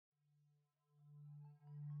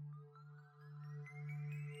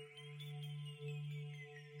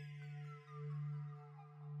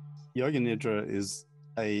Yoga Nidra is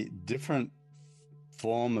a different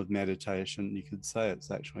form of meditation. You could say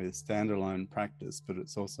it's actually a standalone practice, but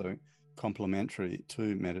it's also complementary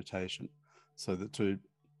to meditation. So the two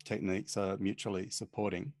techniques are mutually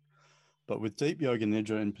supporting. But with Deep Yoga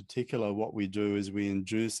Nidra in particular, what we do is we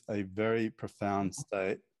induce a very profound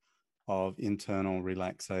state of internal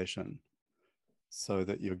relaxation so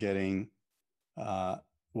that you're getting uh,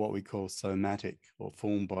 what we call somatic or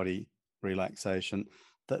full body relaxation.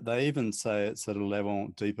 That they even say it's at a level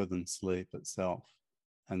deeper than sleep itself.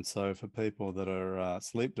 And so, for people that are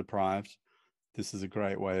sleep deprived, this is a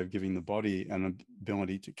great way of giving the body an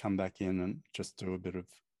ability to come back in and just do a bit of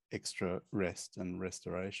extra rest and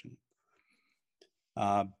restoration.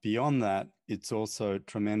 Beyond that, it's also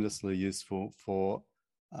tremendously useful for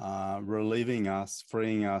relieving us,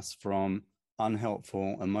 freeing us from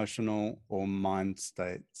unhelpful emotional or mind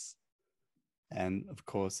states. And of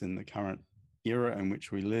course, in the current era in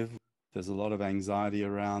which we live, there's a lot of anxiety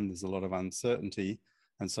around, there's a lot of uncertainty.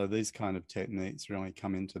 And so these kind of techniques really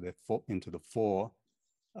come into the fore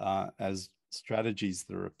as strategies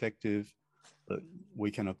that are effective that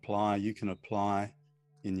we can apply, you can apply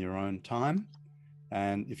in your own time.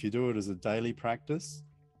 And if you do it as a daily practice,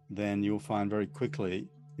 then you'll find very quickly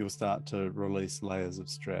you'll start to release layers of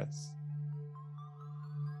stress.